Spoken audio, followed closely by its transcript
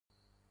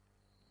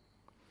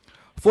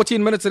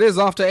14 minutes it is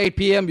after 8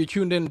 p.m. You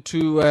tuned in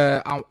to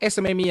our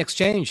SMME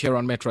Exchange here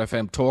on Metro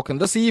FM Talk. And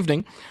this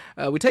evening,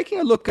 we're taking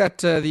a look at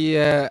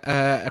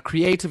the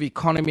creative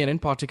economy and in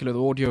particular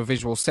the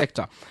audiovisual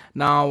sector.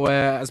 Now,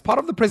 as part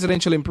of the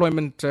presidential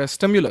employment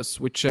stimulus,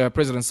 which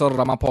President Cyril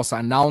Ramaphosa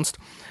announced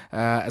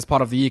as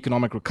part of the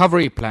economic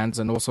recovery plans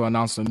and also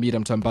announced in a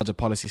medium-term budget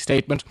policy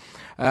statement,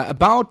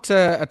 about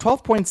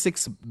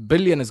 12.6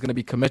 billion is going to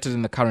be committed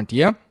in the current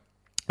year,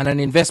 and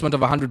an investment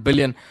of 100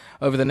 billion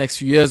over the next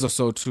few years or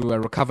so to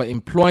recover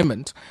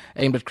employment,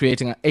 aimed at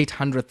creating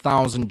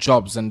 800,000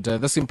 jobs. And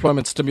this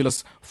employment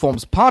stimulus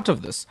forms part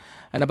of this.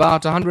 And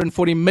about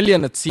 140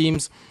 million, it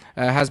seems,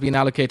 has been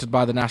allocated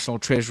by the National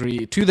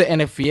Treasury to the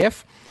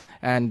NFVF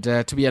and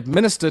to be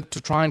administered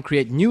to try and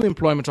create new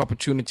employment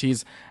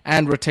opportunities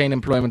and retain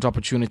employment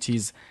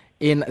opportunities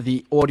in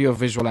the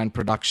audiovisual and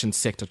production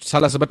sector. To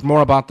tell us a bit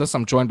more about this,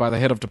 I'm joined by the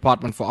Head of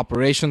Department for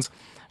Operations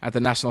at the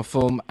National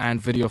Film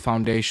and Video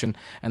Foundation,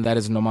 and that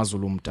is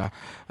Nomazulu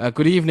Mda.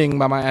 Good evening,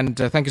 Mama, and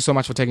thank you so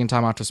much for taking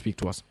time out to speak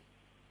to us.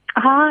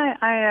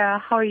 Hi,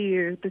 how are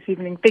you this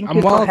evening? Thank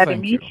you for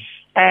having me,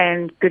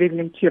 and good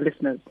evening to your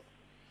listeners.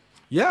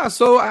 Yeah,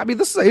 so, I mean,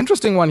 this is an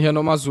interesting one here,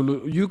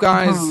 Nomazulu. You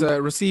guys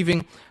receiving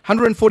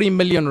 140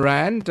 million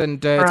rand,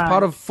 and it's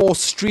part of 4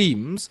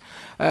 streams.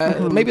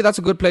 Maybe that's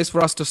a good place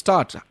for us to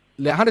start.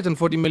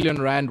 140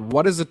 million rand,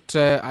 what is it,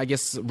 I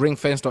guess,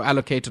 ring-fenced or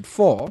allocated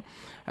for?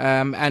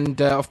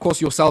 And, of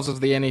course, yourselves as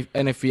the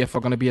NFVF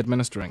are going to be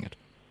administering it.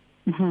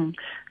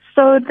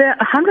 So the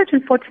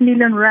 140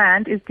 million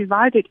rand is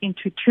divided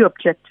into 2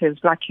 objectives,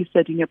 like you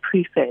said in your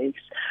preface.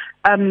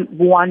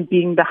 One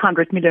being the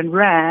 100 million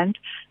rand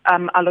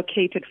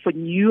allocated for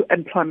new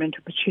employment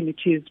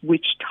opportunities,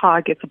 which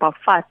targets about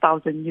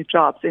 5,000 new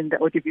jobs in the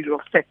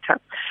audiovisual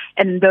sector.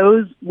 And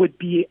those would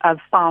be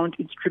found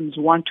in streams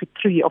 1 to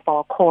 3 of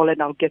our call,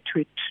 and I'll get to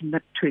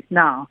it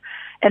now.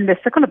 And the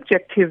second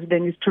objective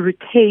then is to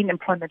retain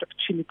employment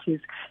opportunities,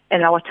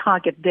 and our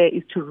target there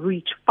is to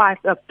reach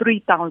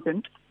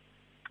 3,000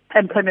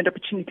 employment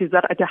opportunities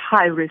that are at a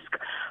high risk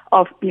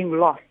of being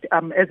lost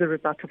as a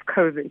result of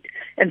COVID.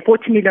 And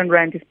 40 million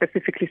rand is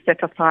specifically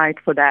set aside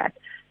for that.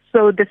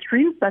 So the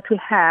streams that we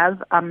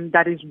have,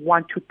 that is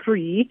 1 to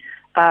 3,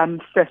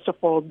 first of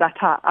all, that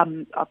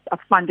are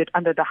funded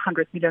under the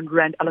 100 million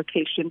rand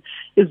allocation,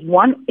 is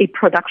one, a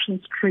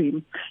production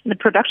stream. And the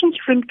production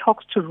stream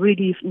talks to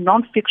really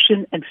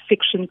non-fiction and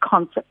fiction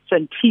concepts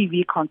and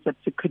TV concepts.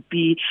 It could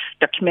be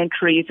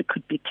documentaries, it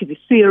could be TV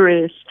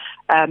series,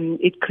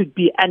 it could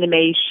be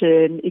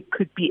animation, it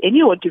could be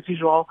any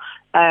audiovisual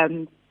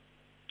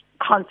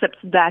concepts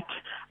that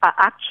are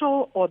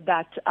actual or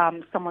that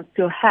someone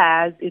still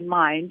has in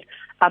mind,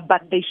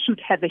 but they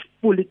should have a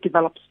fully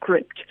developed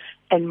script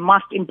and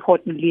must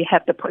importantly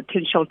have the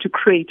potential to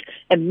create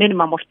a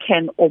minimum of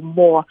 10 or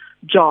more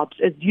jobs.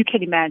 As you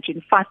can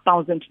imagine,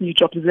 5,000 new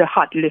jobs is a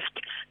hard lift,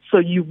 so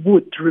you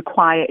would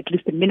require at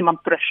least a minimum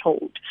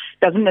threshold.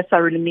 Doesn't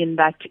necessarily mean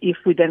that if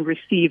we then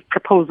receive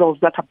proposals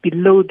that are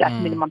below that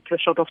minimum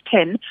threshold of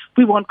 10,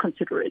 we won't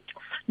consider it.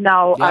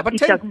 Now, yeah, but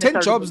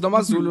 10 jobs,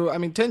 Nomazulu, I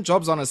mean, 10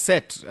 jobs on a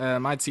set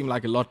might seem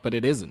like a lot, but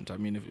it isn't. I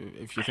mean,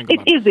 if you think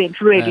about it. It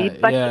isn't really,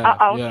 but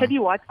I'll tell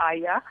you what,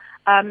 Aya.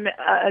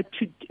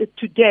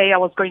 Today I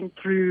was going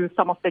through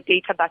some of the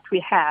data that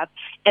we have,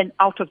 and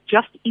out of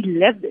just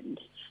 11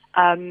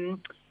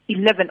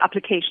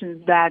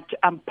 applications that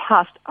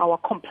passed our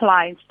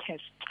compliance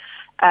test,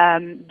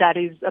 that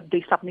is,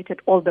 they submitted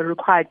all the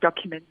required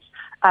documents,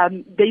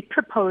 they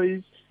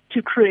proposed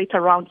to create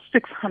around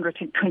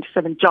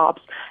 627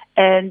 jobs,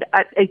 and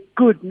a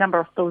good number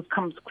of those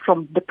comes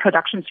from the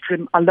production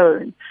stream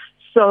alone.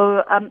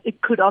 So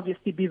it could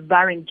obviously be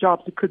varying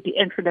jobs. It could be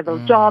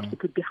entry-level jobs. It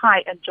could be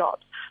high-end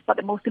jobs. But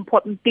the most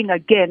important thing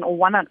again, or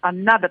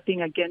another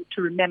thing again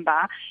to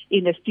remember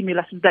in a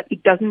stimulus is that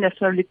it doesn't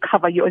necessarily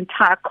cover your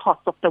entire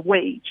cost of the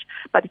wage,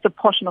 but it's a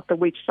portion of the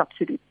wage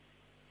subsidy.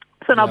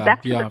 So now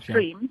back to the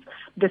streams.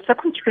 The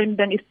second stream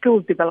then is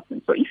skills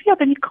development. So if you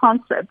have any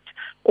concept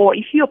or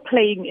if you're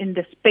playing in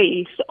the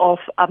space of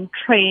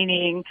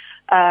training,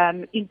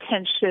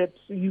 internships,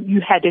 you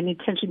had an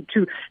intention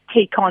to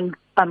take on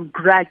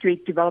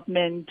graduate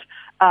development,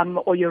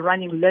 or you're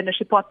running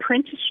learnership or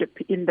apprenticeship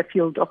in the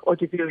field of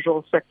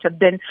audiovisual sector,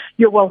 then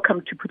you're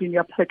welcome to put in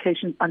your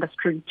application under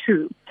stream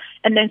 2.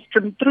 And then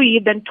stream 3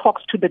 then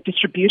talks to the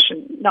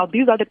distribution. Now,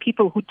 these are the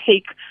people who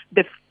take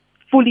the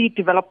fully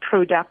developed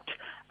product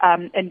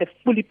and the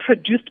fully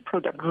produced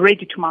product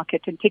ready to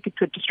market and take it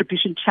to a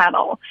distribution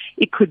channel.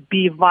 It could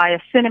be via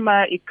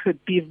cinema, it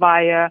could be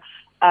via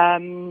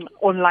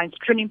online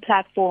streaming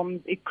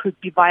platforms, it could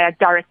be via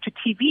direct to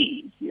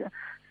TV. Yeah.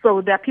 So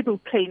there are people who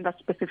play in that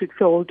specific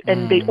field,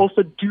 and they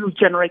also do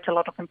generate a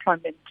lot of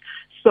employment.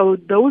 So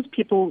those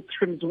people,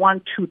 streams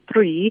 1, 2,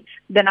 3,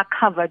 then are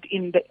covered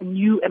in the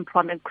new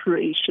employment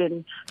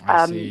creation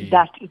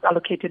that is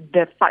allocated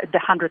the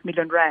 100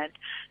 million rand.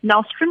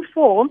 Now, stream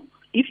 4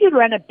 if you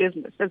run a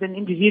business as an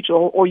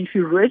individual, or if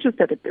you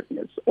registered a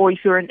business, or if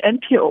you're an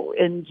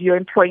NPO and you're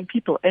employing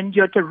people and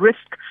you're at a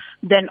risk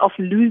then of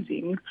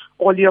losing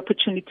all the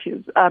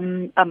opportunities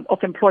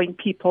of employing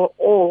people,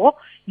 or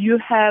you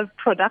have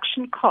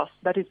production costs,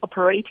 that is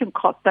operating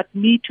costs that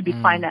need to be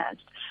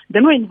financed,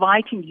 then we're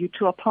inviting you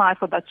to apply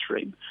for that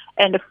stream.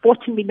 And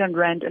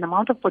an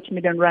amount of 40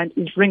 million rand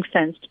is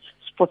ring-fenced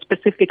for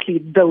specifically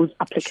those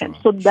applicants.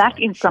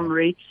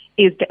 Summary,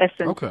 is the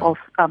essence of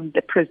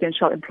the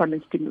Presidential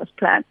Employment Stimulus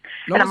Plan.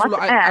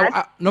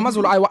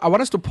 Nomazulu, I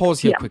want us to pause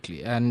here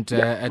quickly, and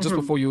just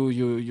before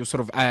you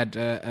sort of add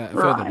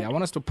further there, I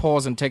want us to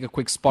pause and take a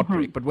quick spot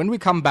break. But when we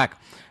come back,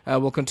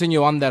 we'll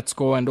continue on that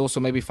score and also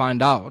maybe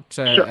find out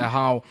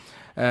how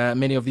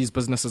many of these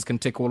businesses can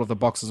tick all of the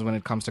boxes when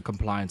it comes to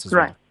compliance as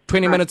well.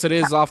 20 minutes it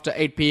is after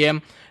 8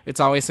 p.m. It's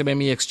our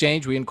SMME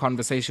Exchange. We're in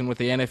conversation with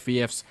the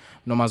NFVF's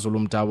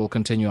Nomazulu Mda. We'll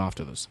continue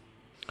after this.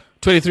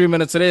 23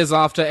 minutes it is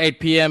after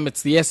 8 p.m.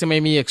 It's the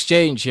SMME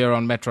Exchange here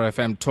on Metro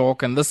FM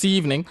Talk. And this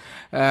evening,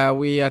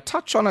 we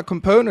touch on a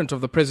component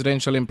of the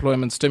presidential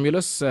employment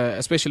stimulus,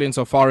 especially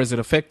insofar as it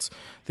affects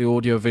the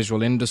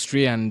audiovisual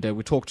industry. And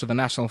we talk to the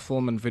National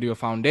Film and Video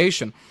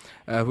Foundation,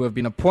 who have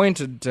been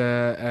appointed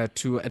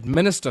to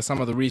administer some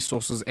of the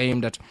resources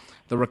aimed at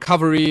the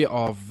recovery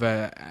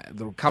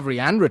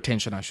and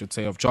retention, I should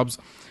say, of jobs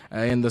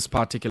in this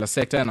particular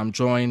sector. And I'm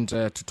joined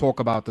to talk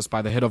about this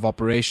by the head of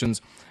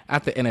operations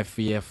at the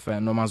NFVF,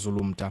 Nomazulu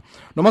Mda.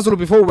 Nomazulu,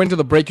 before we went to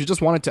the break, you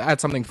just wanted to add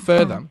something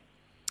further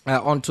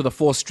onto the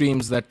 4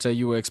 streams that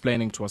you were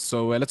explaining to us.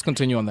 So let's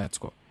continue on that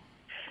score.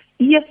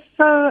 Yes,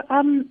 so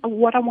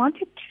what I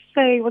wanted to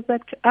say was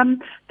that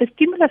the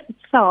stimulus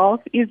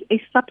itself is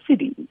a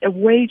subsidy, a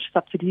wage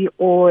subsidy,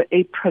 or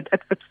a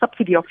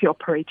subsidy of your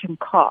operating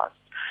costs.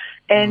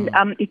 And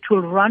it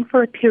will run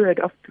for a period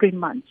of 3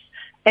 months.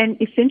 And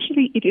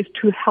essentially, it is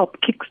to help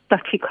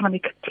kickstart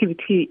economic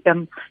activity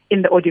in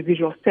the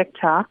audiovisual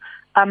sector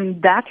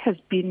that has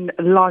been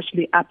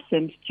largely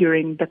absent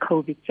during the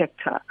COVID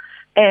sector.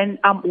 And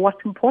what's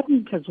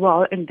important as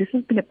well, and this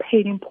has been a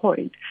pain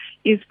point,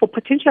 is for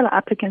potential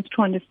applicants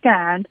to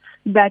understand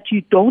that you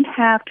don't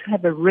have to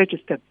have a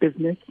registered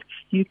business.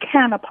 You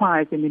can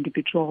apply as an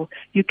individual.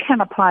 You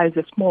can apply as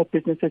a small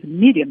business, as a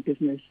medium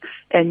business,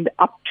 and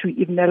up to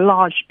even a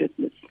large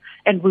business.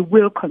 And we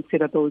will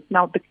consider those.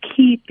 Now, the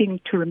key thing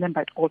to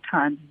remember at all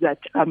times is that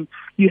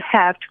you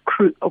have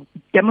to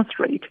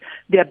demonstrate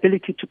the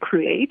ability to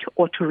create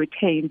or to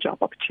retain job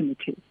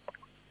opportunities.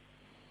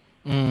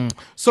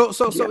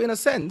 So in a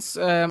sense,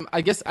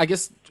 I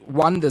guess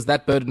one, there's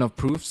that burden of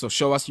proof. So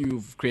show us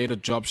you've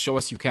created jobs, show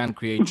us you can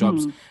create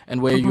jobs,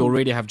 and where you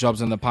already have jobs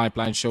in the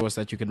pipeline, show us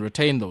that you can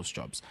retain those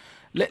jobs.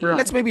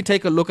 Let's maybe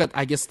take a look at,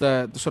 I guess,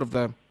 the sort of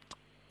the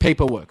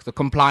paperwork, the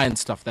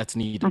compliance stuff that's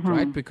needed,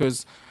 right?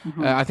 Because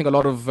I think a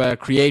lot of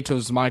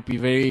creatives might be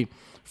very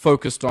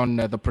focused on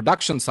the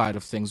production side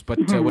of things, but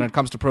when it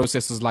comes to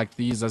processes like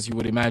these, as you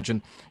would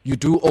imagine, you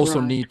do also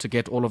need to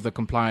get all of the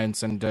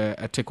compliance and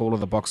tick all of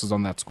the boxes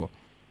on that score.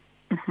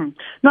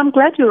 No, I'm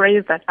glad you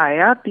raised that,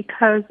 Aya,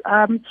 because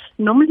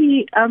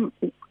normally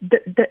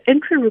the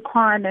entry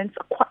requirements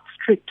are quite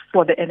strict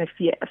for the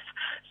NFVF.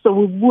 So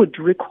we would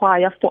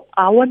require for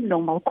our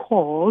normal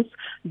calls,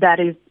 that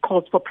is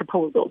calls for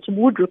proposals, we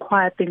would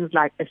require things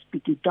like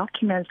SPD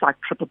documents, like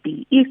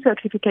BBBE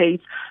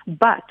certificates.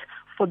 But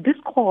for this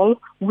call,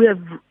 we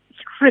have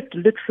stripped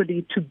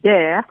literally to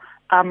bear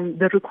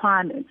the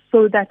requirements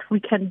so that we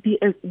can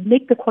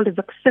make the call as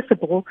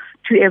accessible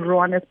to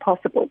everyone as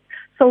possible.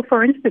 So,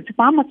 for instance, if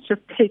I must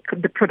just take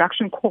the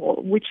production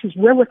call, which is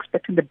where we're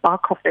expecting the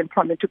bulk of the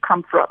employment to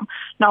come from.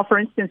 Now, for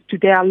instance,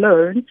 today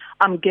alone,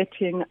 I'm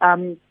getting,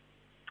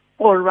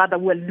 or rather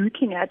we're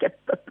looking at a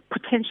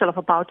potential of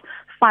about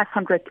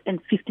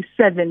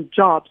 557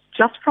 jobs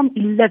just from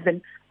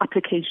 11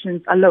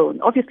 applications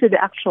alone. Obviously,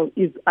 the actual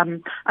is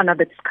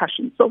another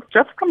discussion. So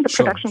just from the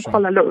production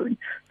call alone,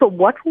 so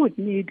what we would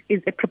need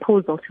is a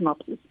proposal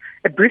synopsis,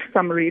 a brief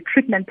summary, a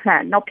treatment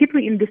plan. Now,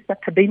 people in this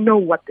sector, they know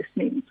what this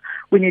means.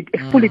 We need a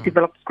fully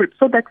developed script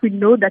so that we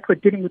know that we're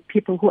dealing with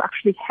people who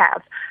actually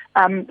have,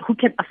 who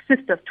can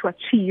assist us to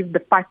achieve the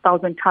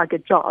 5,000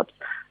 target jobs.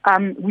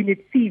 We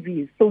need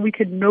CVs so we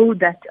can know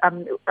that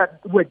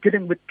we're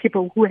dealing with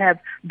people who have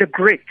the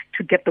grit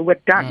to get the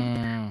work done.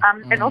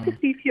 And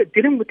obviously, if you're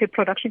dealing with a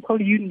production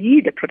call, you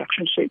need a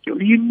production schedule.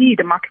 You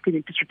need a marketing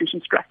and distribution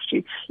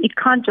strategy. It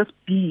can't just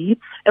be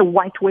a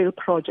white whale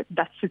project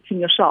that sits in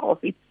your shelf.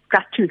 It's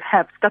got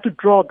to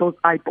draw those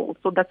eyeballs.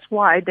 So that's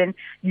why then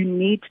you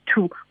need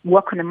to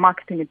work on a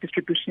marketing and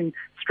distribution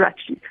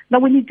strategy. Now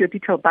we need your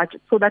detailed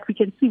budget so that we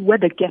can see where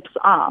the gaps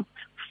are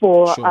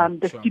for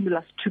the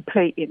stimulus to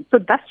play in. So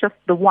that's just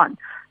the one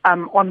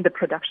on the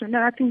production.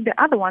 And I think the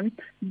other one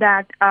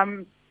that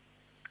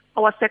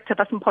our sector,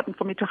 that's important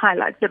for me to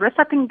highlight. The rest,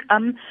 I think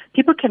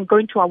people can go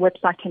into our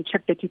website and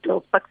check the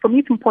details. But for me,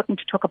 it's important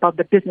to talk about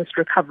the business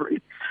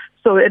recovery.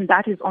 So, and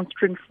that is on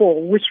stream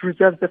 4, which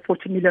reserves the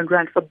 40 million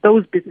rand for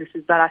those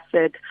businesses that I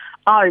said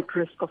are at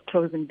risk of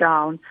closing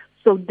down.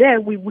 So there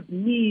we would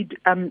need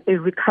a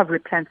recovery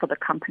plan for the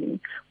company,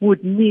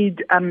 would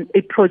need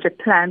a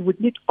project plan,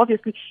 would need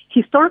obviously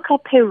historical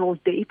payroll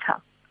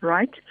data,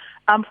 right,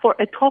 for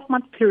a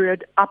 12-month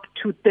period up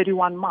to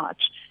 31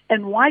 March.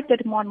 And why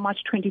 31 March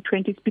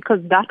 2020 is because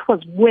that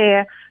was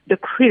where the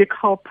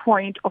critical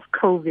point of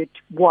COVID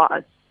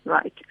was,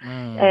 right?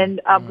 And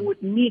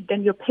would need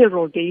then your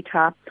payroll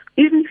data,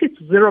 even if it's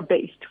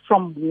zero-based,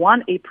 from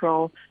 1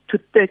 April to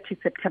 30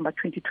 September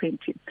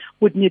 2020.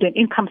 Would need an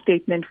income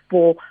statement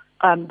for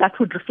that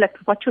would reflect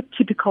what your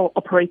typical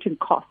operating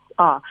costs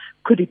are.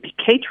 Could it be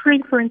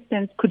catering, for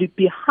instance? Could it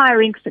be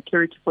hiring,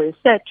 security for your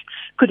set?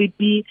 Could it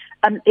be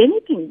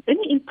anything,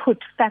 any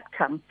input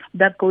factor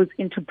that goes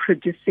into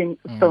producing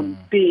film,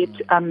 be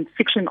it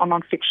fiction or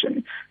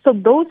non-fiction? So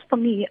those, for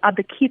me, are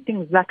the key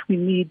things that we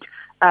need,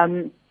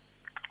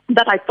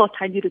 that I thought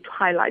I needed to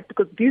highlight,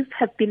 because these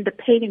have been the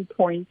pain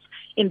points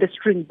in the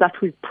streams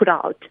that we've put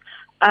out.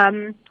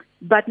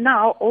 But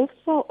now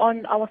also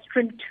on our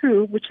stream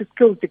 2, which is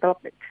skills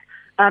development.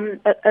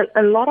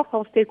 A lot of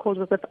our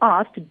stakeholders have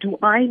asked, do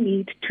I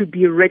need to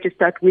be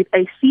registered with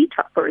a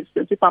CETA, for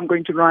instance, if I'm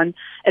going to run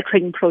a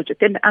training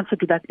project? And the answer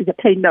to that is a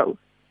plain no.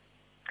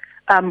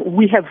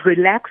 We have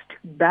relaxed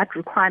that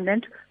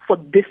requirement for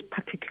this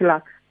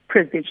particular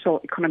presidential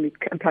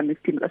economic employment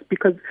stimulus,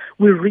 because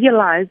we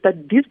realize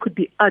that these could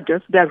be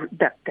urgent, they're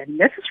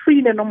necessary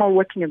in a normal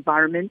working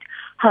environment.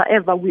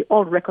 However, we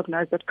all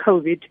recognize that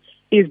COVID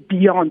is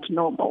beyond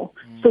normal.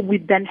 So we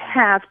then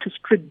have to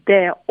strip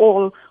bare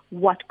all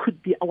what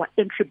could be our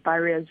entry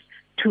barriers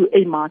to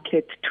a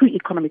market, to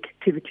economic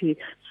activity,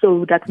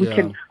 so that we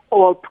can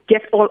all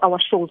get all our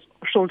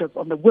shoulders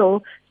on the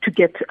wheel to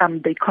get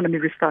the economy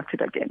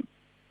restarted again.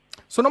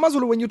 So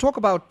Nomazulu, when you talk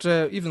about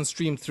even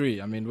Stream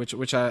 3, I mean,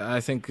 which I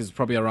think is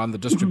probably around the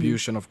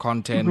distribution of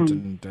content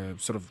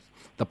and sort of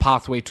the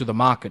pathway to the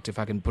market, if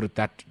I can put it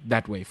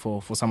that way,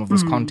 for some of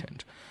this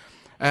content.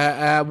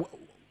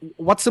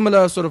 What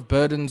similar sort of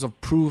burdens of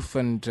proof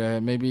and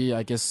maybe,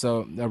 I guess,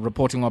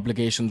 reporting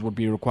obligations would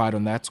be required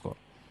on that score?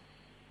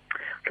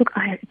 Look,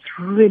 it's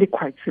really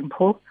quite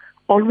simple.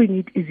 All we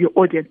need is your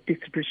audience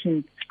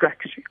distribution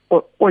strategy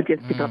or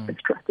audience development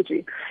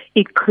strategy.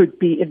 It could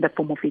be in the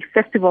form of a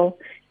festival.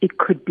 It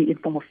could be in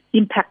the form of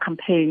impact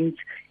campaigns.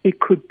 It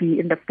could be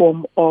in the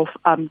form of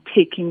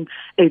taking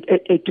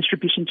a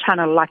distribution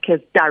channel like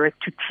as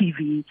direct to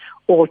TV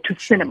or to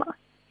cinema.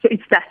 So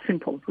it's that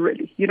simple,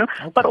 really, you know.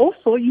 Okay. But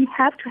also you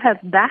have to have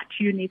that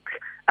unique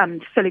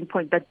selling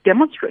point that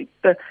demonstrates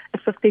the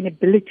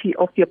sustainability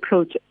of your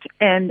project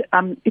and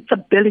its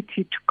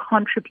ability to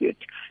contribute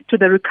to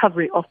the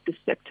recovery of this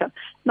sector.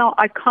 Now,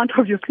 I can't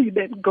obviously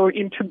then go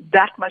into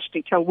that much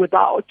detail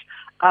without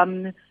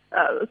sort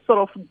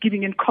of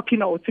giving in copy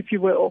notes, if you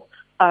will.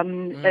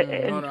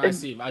 I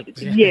see.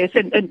 Yes,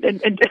 and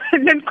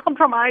then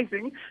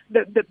compromising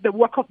the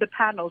work of the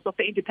panels, of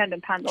the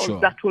independent panels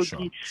that will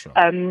be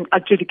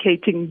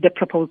adjudicating the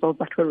proposals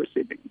that we're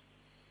receiving.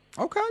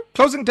 Okay.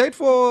 Closing date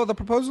for the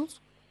proposals?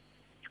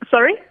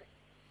 Sorry?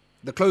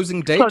 The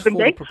closing date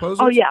the proposals?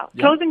 Oh, yeah.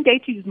 Closing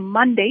date is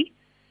Monday,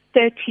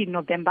 30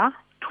 November,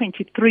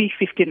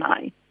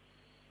 23:59.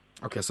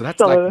 Okay, so that's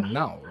like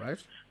now,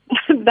 right?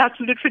 That's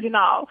literally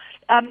now.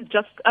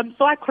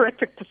 So I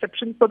corrected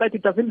perception so that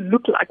it doesn't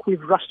look like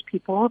we've rushed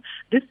people.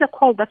 This is a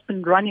call that's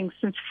been running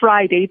since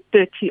Friday,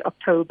 30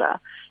 October.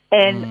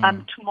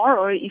 And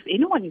tomorrow, if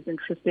anyone is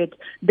interested,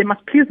 they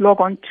must please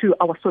log on to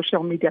our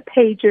social media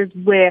pages,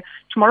 where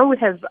tomorrow we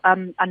have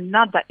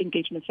another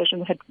engagement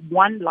session. We had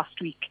one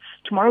last week.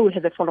 Tomorrow we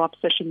have a follow-up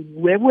session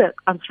where we're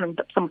answering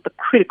some of the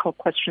critical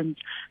questions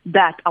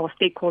that our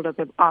stakeholders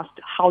have asked.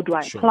 How do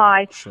I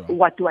apply?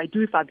 What do I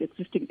do if I have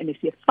existing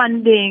NFVF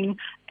funding?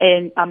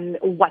 And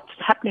what's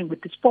happening with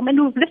this form? And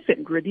we've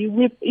listened, really.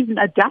 We've even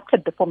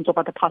adapted the forms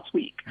over the past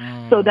week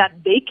so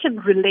that they can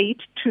be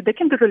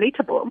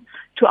relatable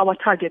to our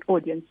target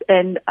audience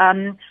and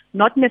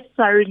not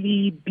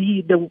necessarily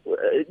be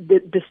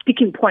the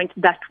speaking point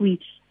that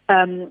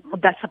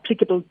that's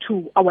applicable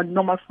to our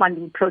normal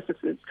funding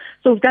processes.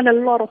 So we've done a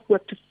lot of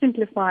work to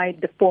simplify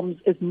the forms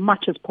as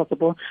much as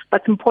possible.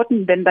 But it's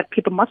important then that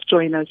people must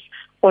join us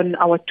on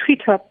our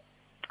Twitter,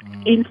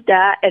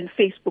 Insta and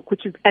Facebook,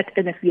 which is at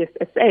NFVF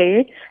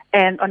SA,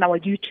 and on our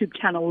YouTube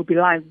channel will be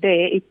live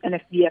there. It's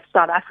NFVF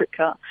South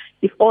Africa.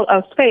 If all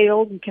else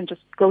fails, you can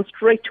just go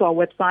straight to our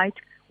website,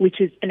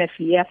 which is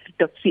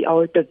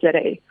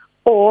nfvf.co.za,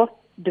 or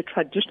the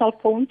traditional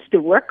phone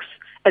still works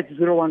at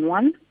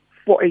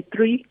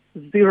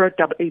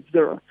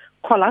 011-483-0880.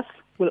 Call us.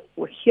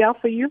 We're here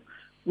for you.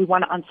 We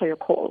want to answer your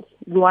calls.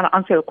 We want to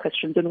answer your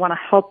questions, and we want to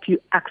help you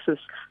access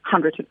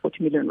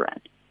 140 million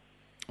rand.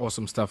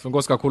 Awesome stuff.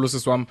 Nkosi kakhulu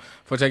siswam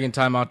for taking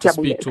time out to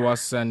speak to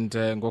us and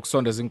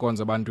ngokusondeza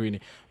inkonzo ebantwini.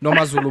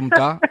 Nomazulu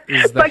Mda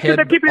is the head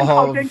of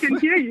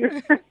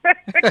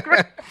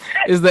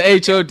is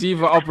the HOD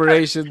for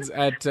operations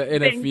at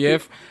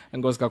NFVF.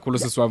 Nkosi kakhulu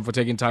siswam for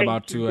taking time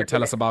out to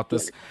tell us about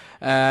this.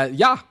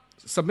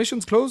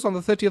 Submissions close on the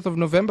 30th of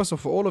November. So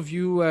for all of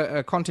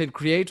you content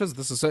creators,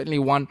 this is certainly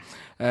one.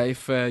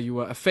 If you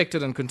were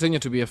affected and continue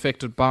to be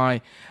affected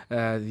by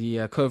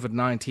the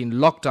COVID-19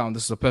 lockdown,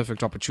 this is a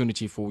perfect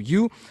opportunity for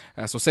you.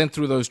 So send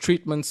through those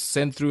treatments,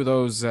 send through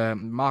those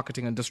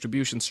marketing and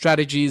distribution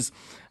strategies,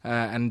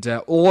 and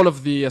all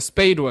of the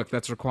spade work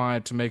that's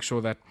required to make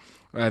sure that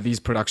these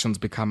productions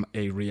become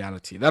a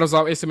reality. That is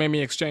our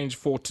SMME Exchange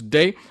for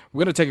today.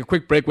 We're going to take a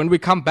quick break. When we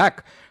come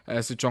back,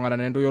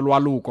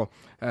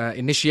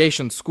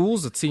 initiation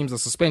schools, it seems the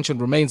suspension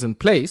remains in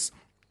place.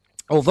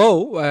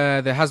 Although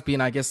there has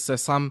been, I guess,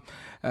 some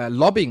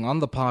lobbying on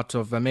the part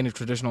of many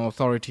traditional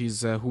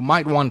authorities who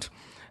might want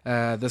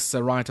this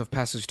rite of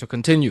passage to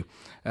continue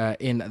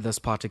in this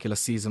particular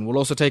season. We'll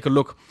also take a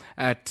look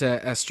at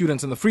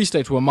students in the Free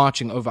State who are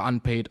marching over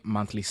unpaid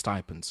monthly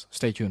stipends.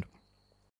 Stay tuned.